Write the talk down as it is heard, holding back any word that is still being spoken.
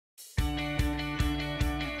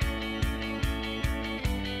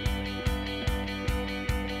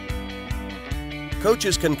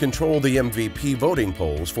Coaches can control the MVP voting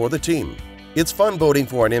polls for the team. It's fun voting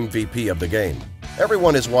for an MVP of the game.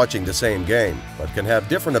 Everyone is watching the same game, but can have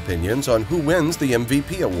different opinions on who wins the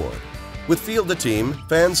MVP award. With Field the Team,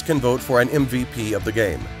 fans can vote for an MVP of the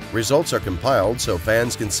game. Results are compiled so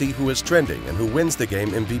fans can see who is trending and who wins the game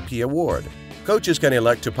MVP award. Coaches can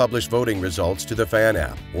elect to publish voting results to the fan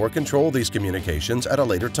app or control these communications at a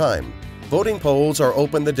later time. Voting polls are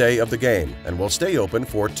open the day of the game and will stay open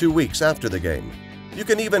for 2 weeks after the game. You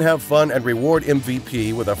can even have fun and reward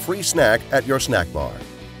MVP with a free snack at your snack bar.